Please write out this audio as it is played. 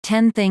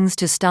10 things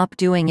to stop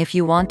doing if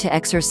you want to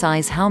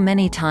exercise. How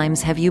many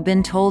times have you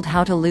been told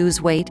how to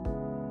lose weight?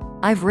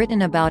 I've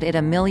written about it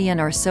a million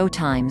or so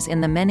times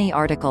in the many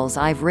articles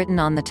I've written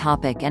on the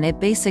topic, and it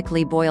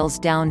basically boils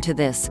down to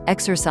this: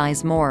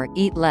 exercise more,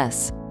 eat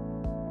less.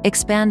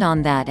 Expand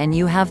on that and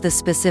you have the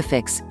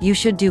specifics. You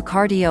should do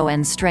cardio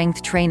and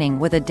strength training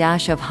with a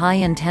dash of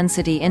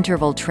high-intensity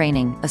interval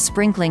training, a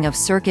sprinkling of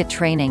circuit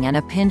training and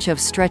a pinch of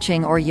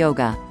stretching or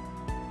yoga.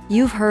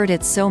 You've heard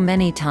it so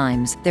many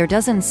times, there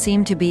doesn't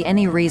seem to be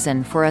any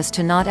reason for us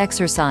to not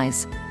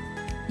exercise.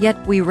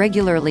 Yet, we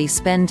regularly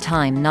spend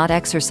time not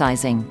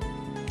exercising.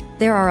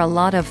 There are a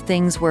lot of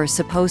things we're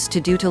supposed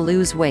to do to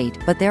lose weight,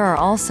 but there are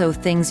also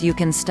things you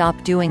can stop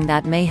doing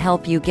that may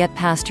help you get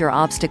past your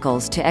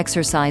obstacles to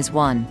exercise.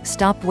 1.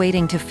 Stop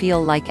waiting to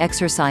feel like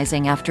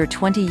exercising. After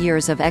 20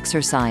 years of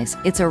exercise,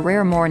 it's a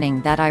rare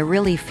morning that I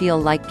really feel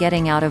like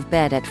getting out of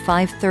bed at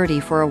 5:30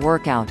 for a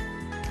workout.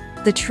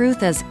 The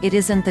truth is, it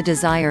isn't the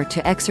desire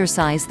to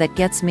exercise that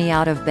gets me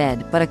out of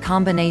bed, but a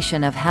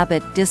combination of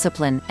habit,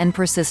 discipline, and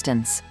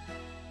persistence.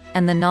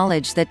 And the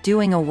knowledge that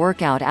doing a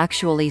workout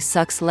actually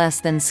sucks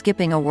less than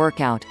skipping a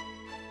workout.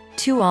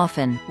 Too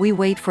often, we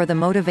wait for the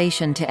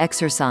motivation to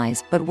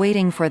exercise, but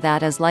waiting for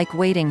that is like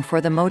waiting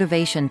for the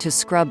motivation to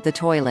scrub the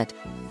toilet.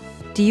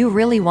 Do you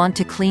really want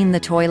to clean the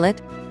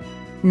toilet?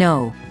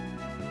 No.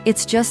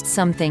 It's just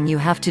something you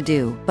have to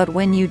do, but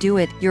when you do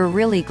it, you're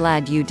really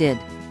glad you did.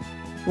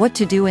 What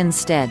to do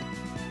instead?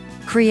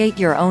 Create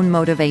your own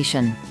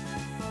motivation.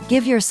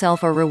 Give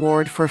yourself a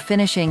reward for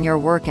finishing your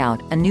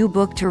workout: a new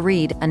book to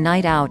read, a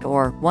night out,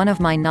 or, one of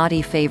my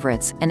naughty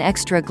favorites, an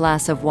extra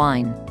glass of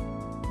wine.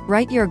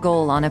 Write your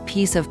goal on a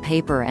piece of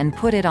paper and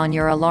put it on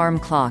your alarm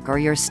clock or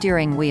your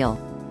steering wheel.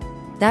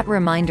 That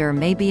reminder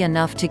may be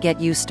enough to get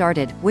you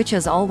started, which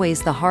is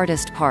always the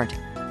hardest part.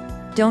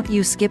 Don't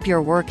you skip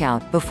your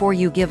workout. Before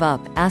you give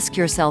up, ask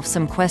yourself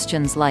some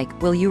questions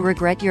like, will you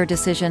regret your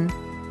decision?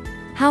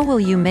 How will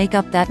you make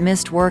up that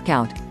missed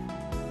workout?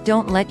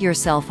 Don't let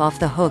yourself off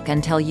the hook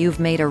until you've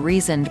made a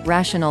reasoned,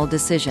 rational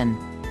decision.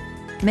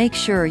 Make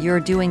sure you're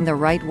doing the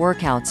right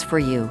workouts for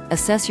you.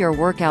 Assess your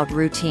workout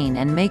routine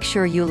and make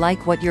sure you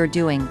like what you're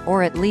doing,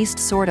 or at least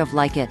sort of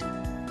like it.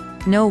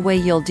 No way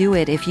you'll do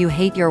it if you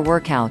hate your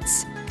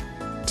workouts.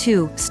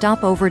 2.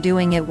 Stop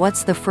overdoing it.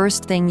 What's the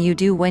first thing you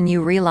do when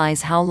you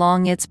realize how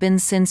long it's been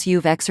since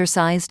you've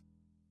exercised?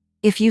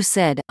 If you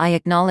said, I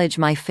acknowledge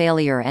my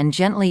failure and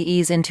gently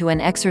ease into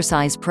an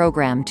exercise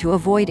program to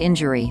avoid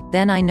injury,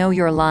 then I know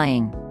you're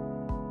lying.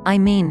 I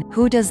mean,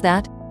 who does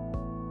that?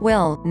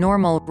 Well,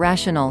 normal,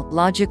 rational,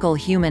 logical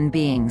human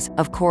beings,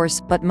 of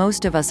course, but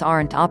most of us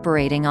aren't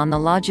operating on the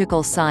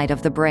logical side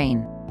of the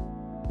brain.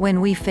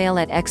 When we fail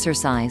at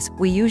exercise,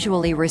 we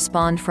usually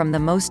respond from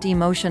the most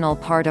emotional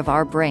part of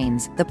our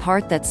brains, the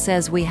part that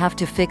says we have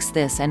to fix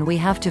this and we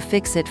have to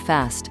fix it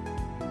fast.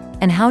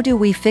 And how do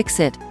we fix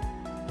it?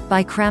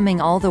 By cramming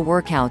all the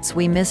workouts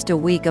we missed a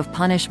week of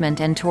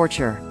punishment and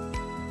torture.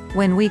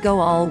 When we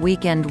go all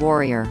weekend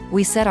warrior,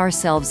 we set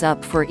ourselves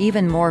up for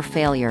even more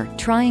failure,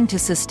 trying to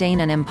sustain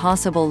an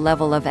impossible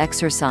level of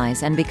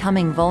exercise and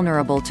becoming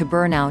vulnerable to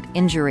burnout,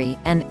 injury,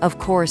 and, of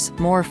course,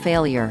 more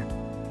failure.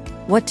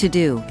 What to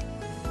do?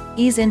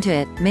 Ease into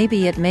it.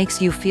 Maybe it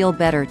makes you feel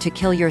better to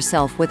kill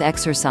yourself with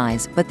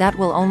exercise, but that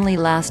will only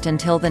last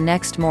until the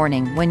next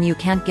morning when you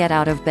can't get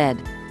out of bed.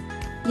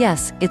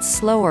 Yes, it's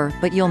slower,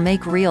 but you'll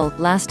make real,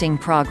 lasting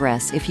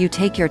progress if you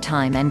take your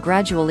time and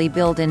gradually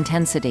build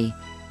intensity.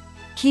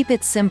 Keep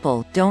it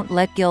simple. Don't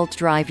let guilt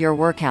drive your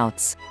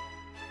workouts.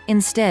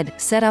 Instead,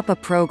 set up a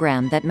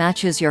program that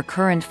matches your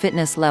current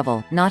fitness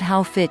level, not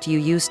how fit you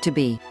used to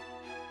be.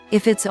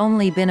 If it's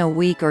only been a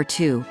week or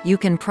two, you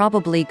can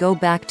probably go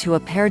back to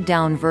a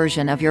pared-down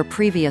version of your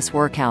previous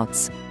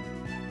workouts.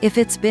 If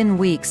it's been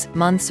weeks,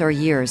 months, or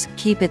years,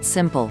 keep it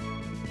simple.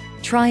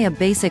 Try a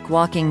basic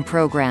walking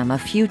program a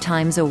few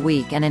times a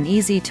week and an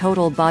easy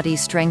total body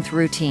strength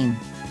routine.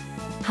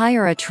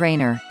 Hire a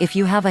trainer. If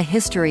you have a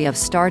history of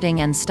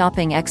starting and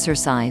stopping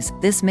exercise,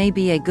 this may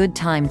be a good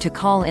time to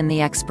call in the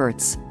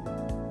experts.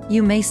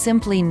 You may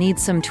simply need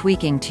some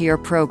tweaking to your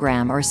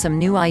program or some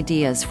new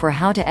ideas for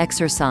how to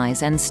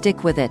exercise and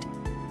stick with it.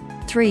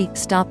 3.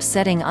 Stop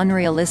setting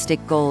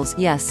unrealistic goals.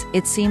 Yes,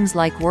 it seems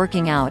like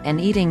working out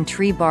and eating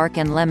tree bark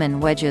and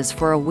lemon wedges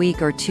for a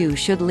week or two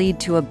should lead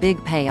to a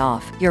big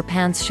payoff. Your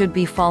pants should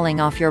be falling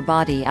off your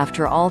body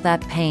after all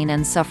that pain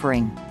and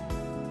suffering.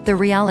 The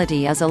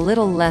reality is a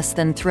little less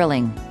than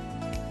thrilling.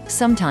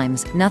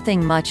 Sometimes,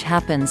 nothing much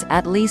happens,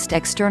 at least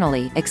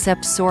externally,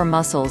 except sore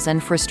muscles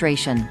and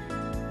frustration.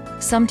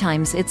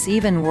 Sometimes it's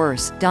even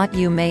worse.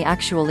 You may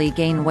actually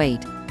gain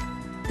weight.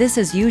 This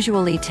is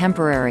usually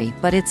temporary,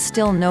 but it's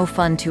still no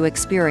fun to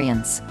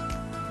experience.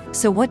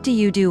 So what do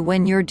you do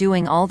when you're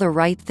doing all the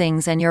right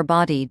things and your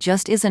body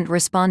just isn't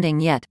responding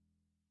yet?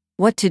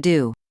 What to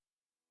do?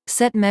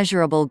 Set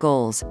measurable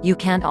goals. You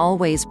can't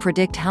always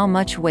predict how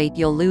much weight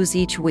you'll lose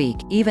each week,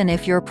 even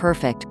if you're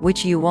perfect,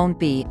 which you won't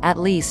be, at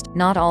least,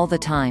 not all the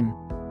time.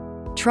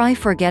 Try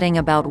forgetting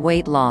about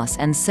weight loss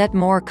and set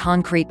more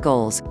concrete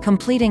goals,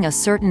 completing a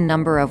certain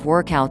number of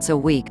workouts a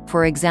week,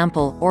 for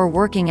example, or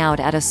working out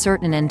at a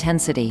certain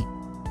intensity.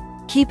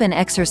 Keep an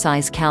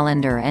exercise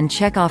calendar and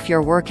check off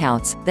your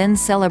workouts, then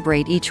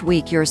celebrate each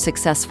week you're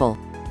successful.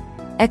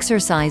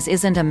 Exercise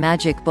isn't a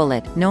magic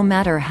bullet, no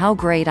matter how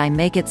great I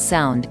make it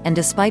sound, and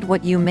despite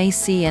what you may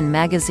see in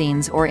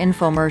magazines or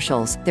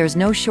infomercials, there's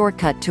no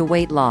shortcut to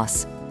weight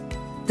loss.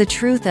 The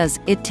truth is,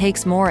 it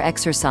takes more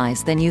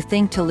exercise than you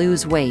think to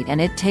lose weight, and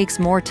it takes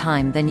more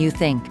time than you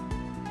think.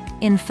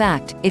 In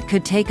fact, it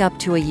could take up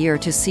to a year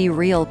to see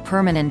real,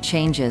 permanent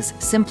changes,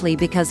 simply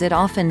because it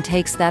often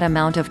takes that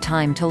amount of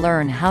time to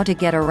learn how to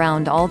get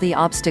around all the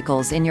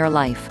obstacles in your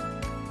life.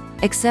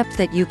 Except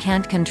that you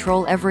can't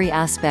control every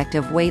aspect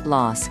of weight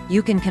loss.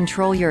 You can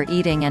control your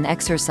eating and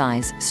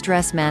exercise,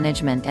 stress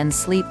management and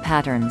sleep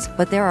patterns,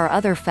 but there are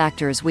other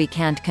factors we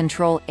can't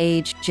control: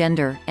 age,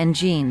 gender, and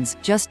genes,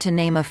 just to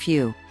name a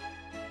few.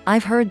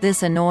 I've heard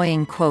this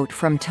annoying quote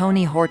from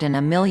Tony Horton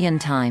a million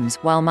times: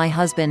 while my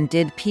husband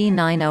did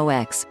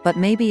P90X, but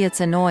maybe it's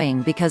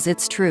annoying because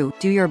it's true.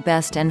 Do your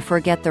best and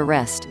forget the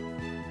rest.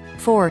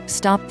 4.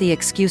 Stop the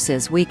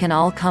excuses. We can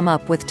all come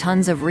up with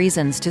tons of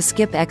reasons to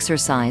skip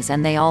exercise,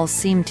 and they all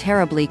seem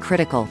terribly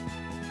critical.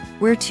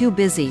 We're too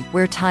busy,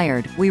 we're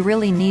tired, we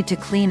really need to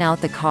clean out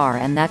the car,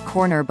 and that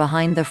corner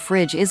behind the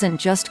fridge isn't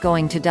just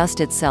going to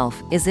dust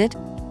itself, is it?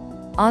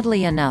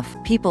 Oddly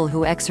enough, people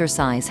who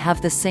exercise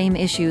have the same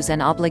issues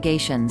and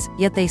obligations,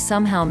 yet they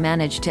somehow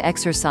manage to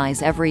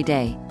exercise every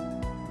day.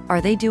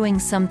 Are they doing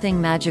something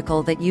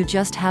magical that you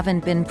just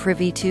haven't been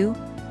privy to?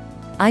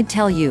 I'd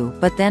tell you,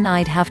 but then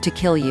I'd have to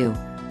kill you.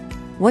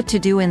 What to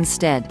do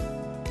instead?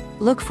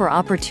 Look for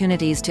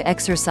opportunities to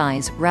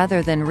exercise,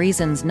 rather than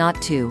reasons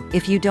not to.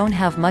 If you don't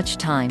have much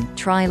time,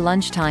 try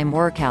lunchtime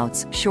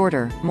workouts,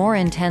 shorter, more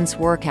intense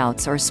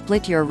workouts, or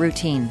split your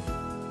routine.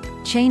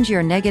 Change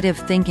your negative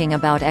thinking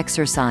about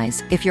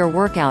exercise. If your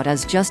workout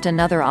is just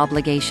another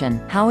obligation,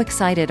 how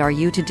excited are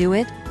you to do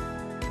it?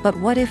 But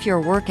what if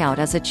your workout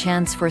is a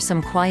chance for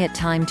some quiet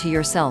time to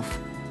yourself?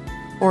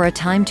 Or a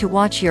time to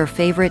watch your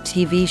favorite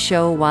TV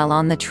show while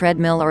on the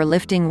treadmill or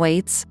lifting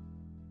weights?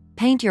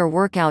 Paint your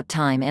workout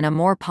time in a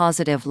more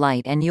positive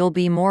light and you'll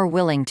be more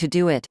willing to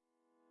do it.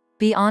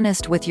 Be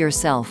honest with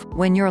yourself.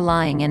 When you're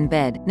lying in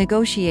bed,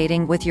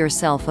 negotiating with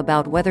yourself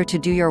about whether to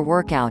do your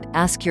workout,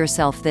 ask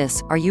yourself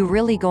this: are you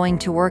really going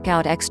to work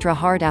out extra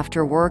hard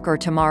after work or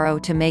tomorrow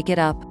to make it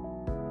up?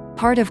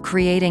 Part of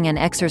creating an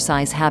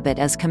exercise habit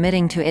is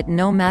committing to it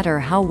no matter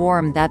how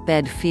warm that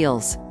bed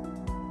feels.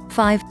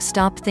 5.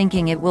 Stop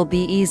thinking it will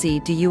be easy.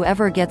 Do you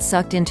ever get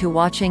sucked into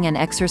watching an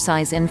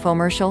exercise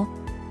infomercial?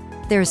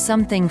 There's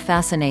something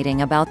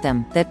fascinating about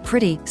them, that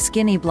pretty,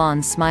 skinny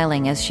blonde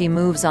smiling as she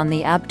moves on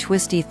the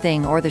ab-twisty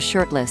thing, or the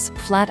shirtless,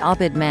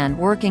 flat-obbed man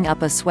working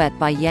up a sweat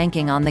by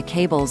yanking on the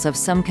cables of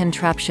some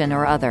contraption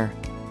or other.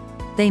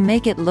 They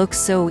make it look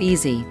so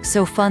easy,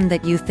 so fun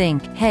that you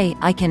think, hey,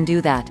 I can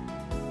do that.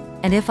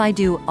 And if I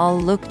do, I'll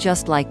look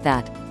just like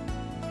that.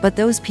 But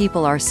those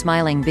people are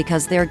smiling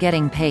because they're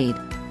getting paid.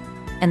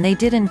 And they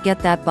didn't get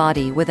that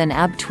body with an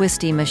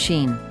ab-twisty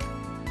machine.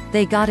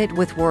 They got it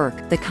with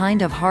work, the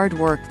kind of hard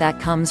work that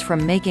comes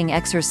from making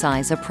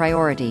exercise a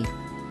priority.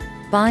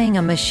 Buying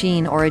a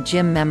machine or a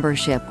gym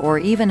membership or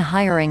even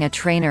hiring a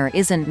trainer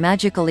isn't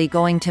magically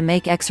going to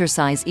make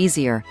exercise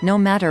easier, no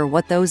matter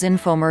what those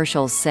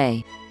infomercials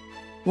say.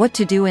 What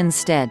to do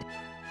instead?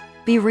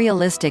 Be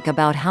realistic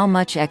about how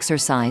much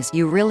exercise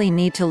you really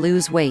need to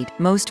lose weight.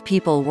 Most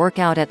people work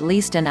out at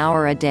least an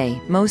hour a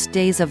day, most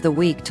days of the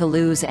week, to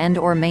lose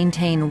and/or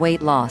maintain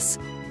weight loss.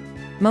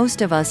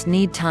 Most of us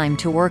need time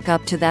to work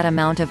up to that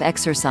amount of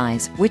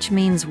exercise, which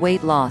means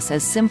weight loss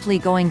is simply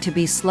going to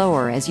be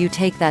slower as you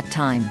take that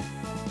time.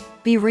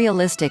 Be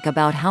realistic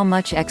about how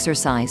much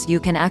exercise you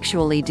can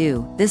actually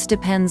do. This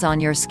depends on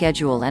your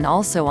schedule and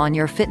also on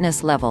your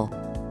fitness level.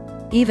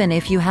 Even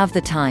if you have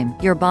the time,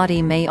 your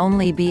body may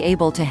only be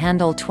able to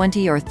handle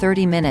 20 or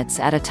 30 minutes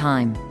at a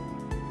time.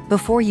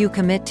 Before you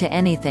commit to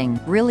anything,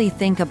 really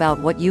think about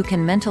what you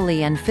can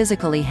mentally and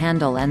physically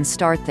handle and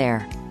start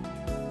there.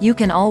 You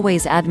can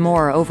always add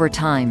more over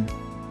time.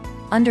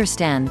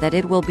 Understand that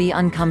it will be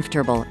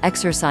uncomfortable.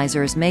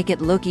 Exercisers make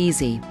it look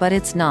easy, but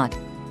it's not.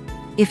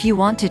 If you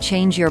want to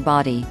change your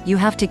body, you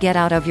have to get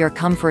out of your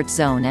comfort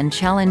zone and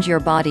challenge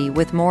your body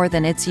with more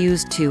than it's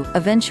used to,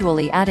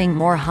 eventually adding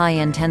more high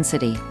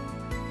intensity.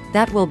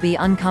 That will be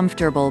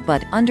uncomfortable,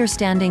 but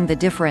understanding the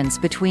difference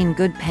between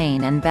good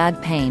pain and bad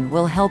pain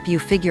will help you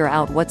figure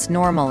out what's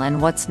normal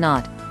and what's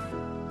not.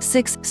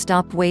 6.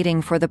 Stop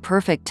waiting for the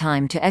perfect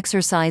time to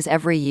exercise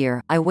every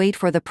year. I wait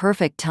for the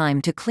perfect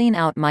time to clean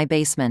out my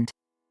basement.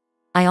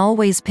 I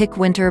always pick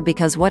winter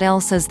because what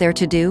else is there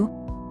to do?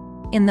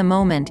 In the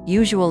moment,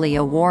 usually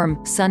a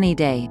warm, sunny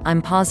day,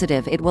 I'm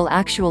positive it will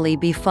actually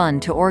be fun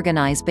to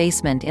organize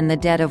basement in the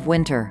dead of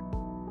winter.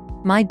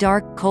 My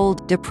dark,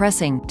 cold,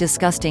 depressing,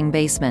 disgusting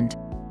basement.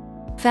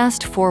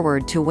 Fast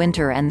forward to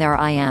winter and there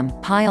I am,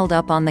 piled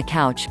up on the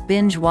couch,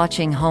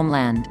 binge-watching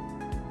Homeland.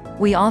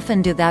 We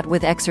often do that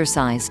with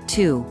exercise,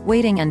 too,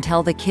 waiting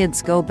until the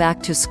kids go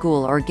back to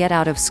school or get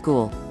out of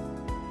school.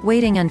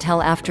 Waiting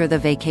until after the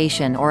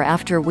vacation or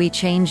after we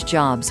change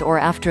jobs or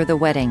after the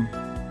wedding.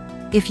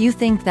 If you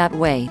think that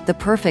way, the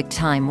perfect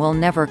time will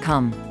never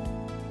come.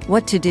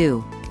 What to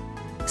do?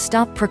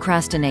 Stop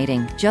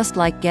procrastinating. Just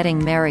like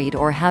getting married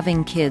or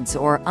having kids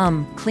or,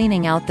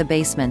 cleaning out the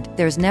basement,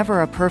 there's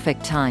never a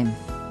perfect time.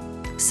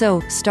 So,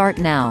 start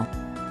now.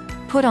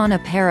 Put on a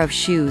pair of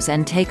shoes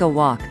and take a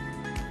walk.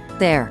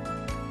 There.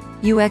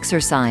 You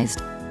exercised.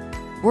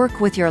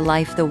 Work with your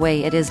life the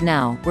way it is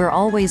now. We're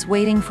always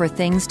waiting for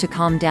things to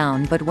calm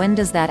down, but when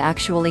does that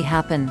actually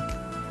happen?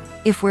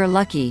 If we're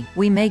lucky,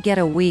 we may get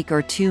a week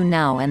or two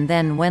now and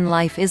then when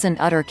life isn't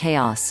utter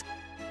chaos.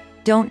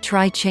 Don't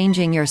try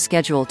changing your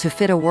schedule to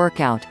fit a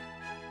workout.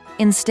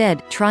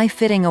 Instead, try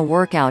fitting a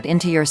workout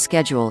into your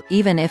schedule,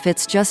 even if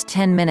it's just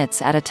 10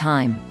 minutes at a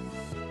time.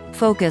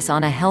 Focus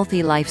on a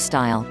healthy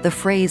lifestyle. The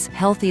phrase,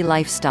 healthy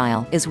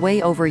lifestyle, is way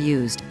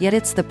overused, yet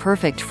it's the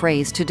perfect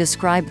phrase to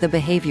describe the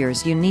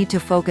behaviors you need to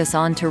focus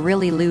on to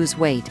really lose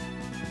weight.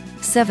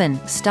 7.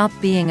 Stop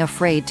being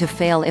afraid to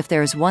fail. If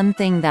there's one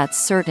thing that's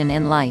certain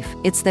in life,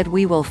 it's that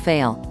we will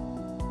fail.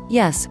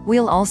 Yes,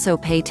 we'll also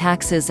pay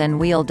taxes and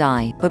we'll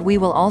die, but we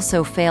will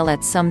also fail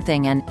at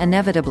something and,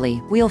 inevitably,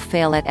 we'll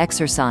fail at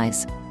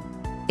exercise.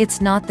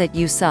 It's not that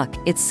you suck,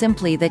 it's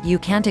simply that you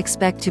can't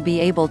expect to be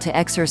able to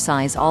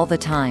exercise all the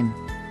time.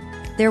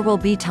 There will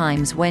be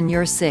times when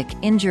you're sick,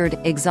 injured,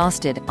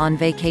 exhausted, on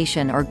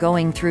vacation or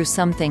going through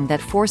something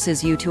that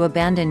forces you to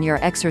abandon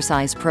your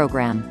exercise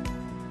program.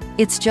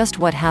 It's just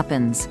what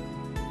happens.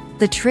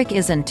 The trick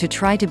isn't to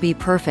try to be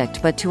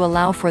perfect but to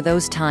allow for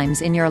those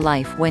times in your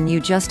life when you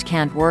just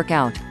can't work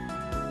out.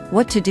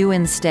 What to do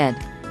instead?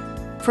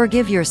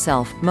 Forgive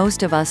yourself.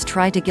 Most of us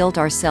try to guilt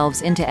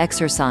ourselves into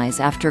exercise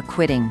after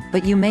quitting,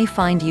 but you may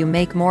find you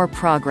make more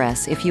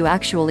progress if you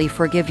actually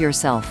forgive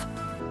yourself.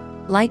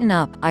 Lighten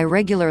up. I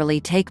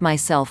regularly take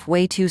myself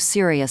way too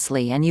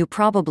seriously and you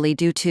probably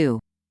do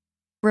too.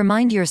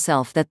 Remind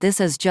yourself that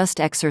this is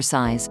just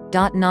exercise,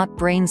 not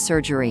brain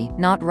surgery,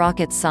 not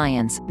rocket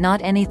science,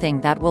 not anything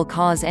that will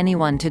cause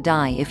anyone to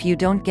die if you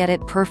don't get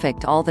it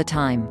perfect all the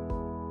time.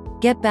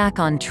 Get back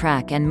on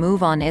track and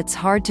move on. It's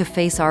hard to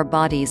face our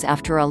bodies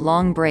after a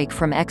long break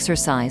from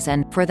exercise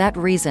and, for that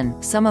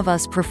reason, some of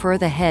us prefer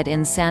the head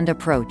in sand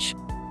approach.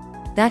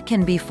 That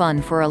can be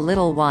fun for a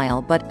little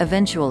while, but,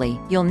 eventually,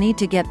 you'll need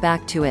to get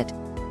back to it.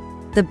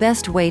 The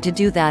best way to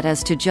do that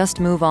is to just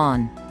move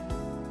on.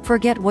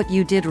 Forget what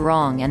you did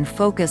wrong and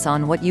focus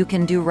on what you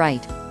can do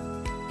right.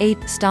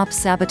 8. Stop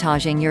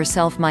sabotaging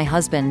yourself. My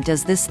husband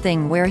does this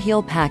thing where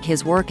he'll pack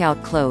his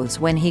workout clothes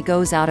when he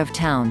goes out of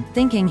town,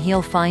 thinking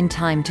he'll find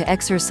time to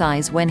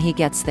exercise when he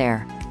gets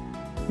there.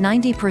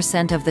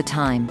 90% of the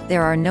time,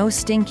 there are no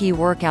stinky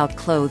workout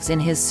clothes in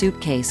his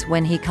suitcase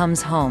when he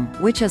comes home,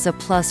 which is a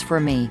plus for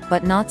me,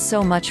 but not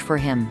so much for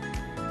him.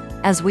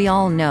 As we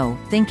all know,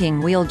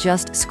 thinking we'll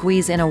just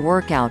squeeze in a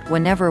workout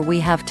whenever we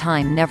have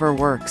time never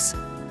works.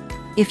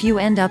 If you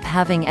end up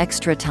having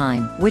extra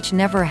time, which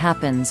never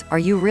happens, are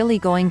you really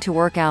going to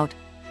work out?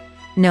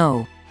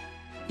 No.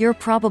 You're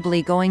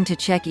probably going to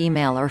check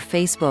email or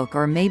Facebook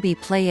or maybe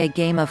play a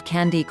game of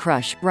Candy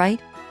Crush,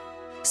 right?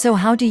 So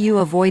how do you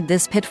avoid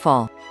this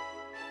pitfall?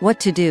 What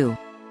to do?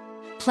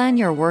 Plan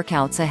your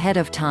workouts ahead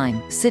of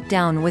time. Sit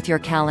down with your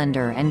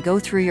calendar and go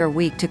through your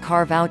week to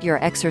carve out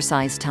your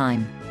exercise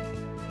time.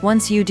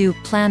 Once you do,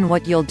 plan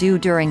what you'll do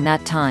during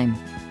that time.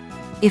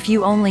 If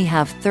you only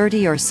have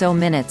 30 or so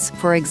minutes,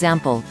 for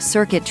example,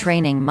 circuit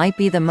training might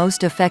be the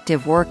most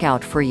effective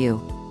workout for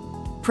you.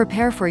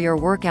 Prepare for your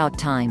workout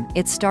time.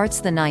 It starts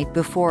the night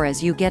before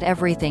as you get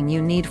everything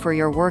you need for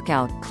your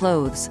workout: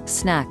 clothes,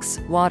 snacks,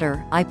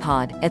 water,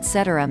 iPod,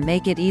 etc.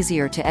 Make it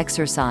easier to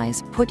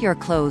exercise. Put your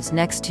clothes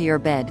next to your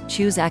bed.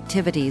 Choose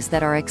activities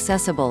that are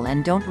accessible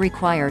and don't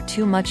require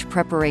too much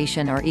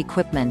preparation or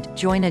equipment.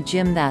 Join a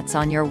gym that's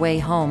on your way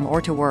home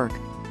or to work.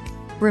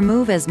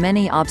 Remove as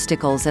many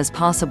obstacles as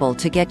possible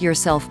to get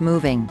yourself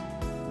moving.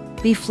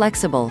 Be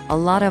flexible. A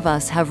lot of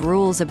us have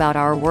rules about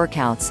our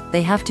workouts.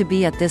 They have to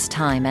be at this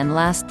time and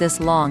last this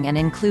long and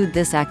include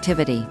this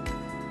activity.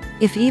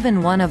 If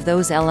even one of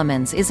those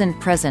elements isn't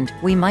present,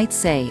 we might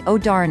say, "Oh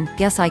darn,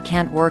 guess I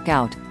can't work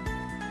out."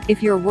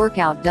 If your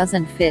workout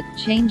doesn't fit,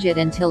 change it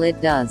until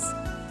it does.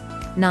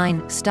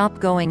 9. Stop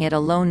going it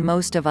alone.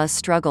 Most of us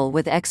struggle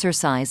with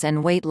exercise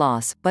and weight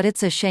loss, but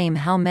it's a shame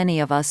how many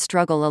of us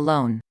struggle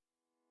alone.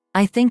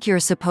 I think you're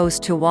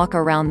supposed to walk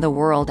around the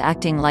world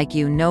acting like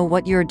you know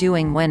what you're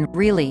doing when,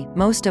 really,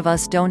 most of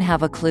us don't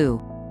have a clue.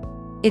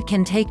 It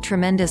can take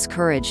tremendous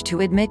courage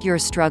to admit you're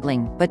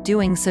struggling, but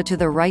doing so to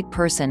the right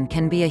person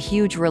can be a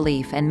huge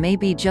relief and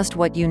maybe just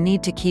what you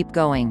need to keep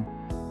going.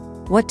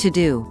 What to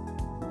do?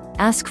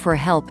 Ask for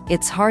help.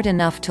 It's hard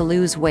enough to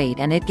lose weight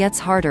and it gets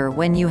harder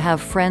when you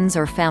have friends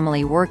or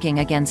family working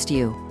against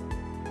you.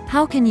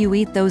 How can you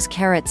eat those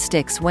carrot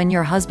sticks when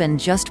your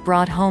husband just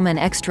brought home an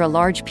extra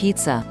large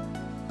pizza?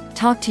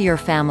 Talk to your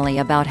family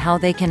about how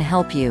they can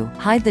help you.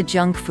 Hide the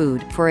junk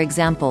food, for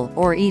example,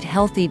 or eat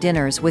healthy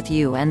dinners with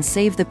you and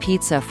save the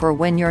pizza for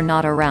when you're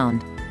not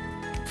around.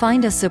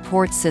 Find a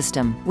support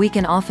system. We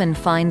can often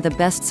find the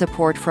best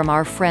support from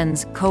our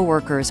friends,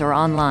 coworkers, or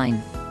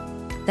online.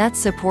 That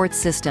support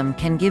system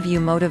can give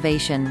you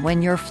motivation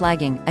when you're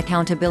flagging,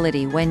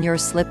 accountability when you're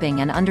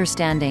slipping, and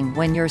understanding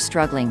when you're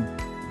struggling.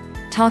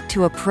 Talk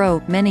to a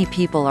pro. Many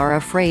people are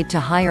afraid to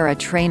hire a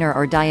trainer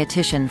or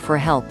dietitian for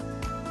help.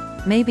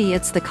 Maybe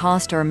it's the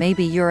cost, or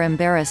maybe you're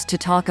embarrassed to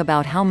talk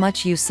about how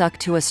much you suck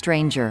to a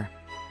stranger.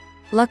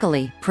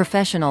 Luckily,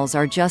 professionals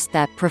are just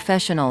that,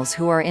 professionals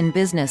who are in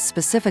business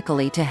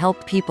specifically to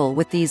help people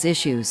with these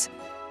issues.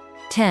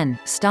 10.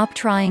 Stop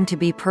trying to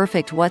be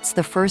perfect. What's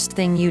the first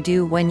thing you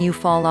do when you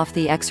fall off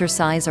the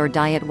exercise or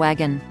diet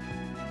wagon?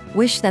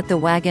 Wish that the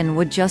wagon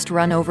would just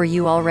run over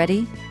you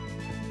already?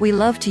 We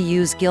love to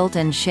use guilt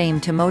and shame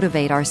to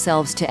motivate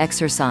ourselves to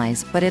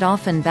exercise, but it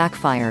often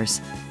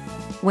backfires.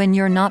 When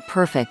you're not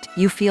perfect,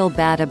 you feel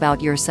bad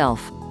about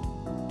yourself.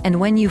 And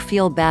when you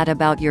feel bad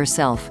about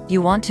yourself, you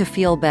want to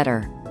feel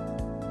better.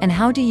 And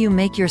how do you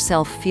make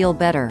yourself feel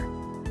better?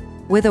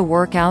 With a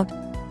workout?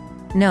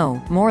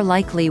 No, more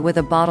likely with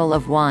a bottle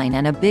of wine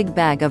and a big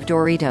bag of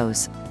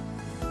Doritos.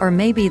 Or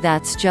maybe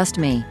that's just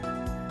me.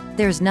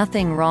 There's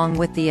nothing wrong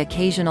with the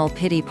occasional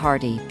pity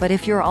party, but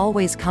if you're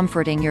always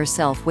comforting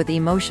yourself with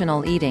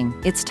emotional eating,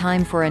 it's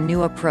time for a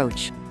new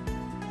approach.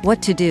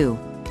 What to do?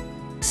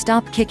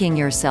 Stop kicking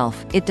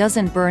yourself. It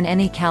doesn't burn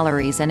any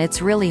calories and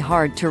it's really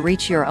hard to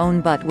reach your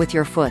own butt with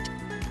your foot.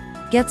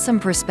 Get some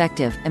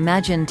perspective.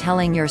 Imagine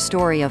telling your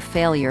story of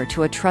failure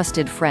to a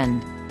trusted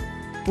friend.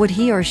 Would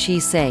he or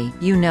she say,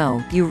 "You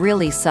know, you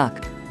really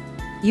suck.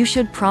 You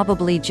should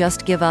probably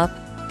just give up"?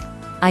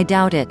 I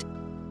doubt it.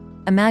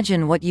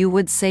 Imagine what you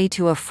would say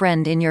to a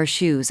friend in your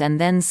shoes and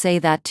then say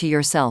that to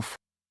yourself.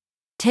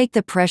 Take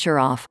the pressure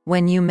off.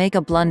 When you make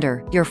a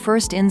blunder, your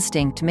first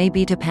instinct may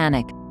be to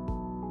panic.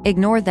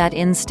 Ignore that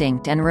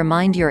instinct and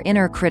remind your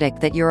inner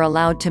critic that you're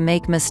allowed to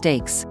make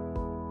mistakes.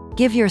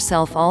 Give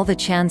yourself all the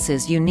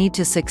chances you need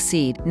to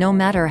succeed, no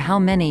matter how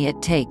many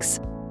it takes.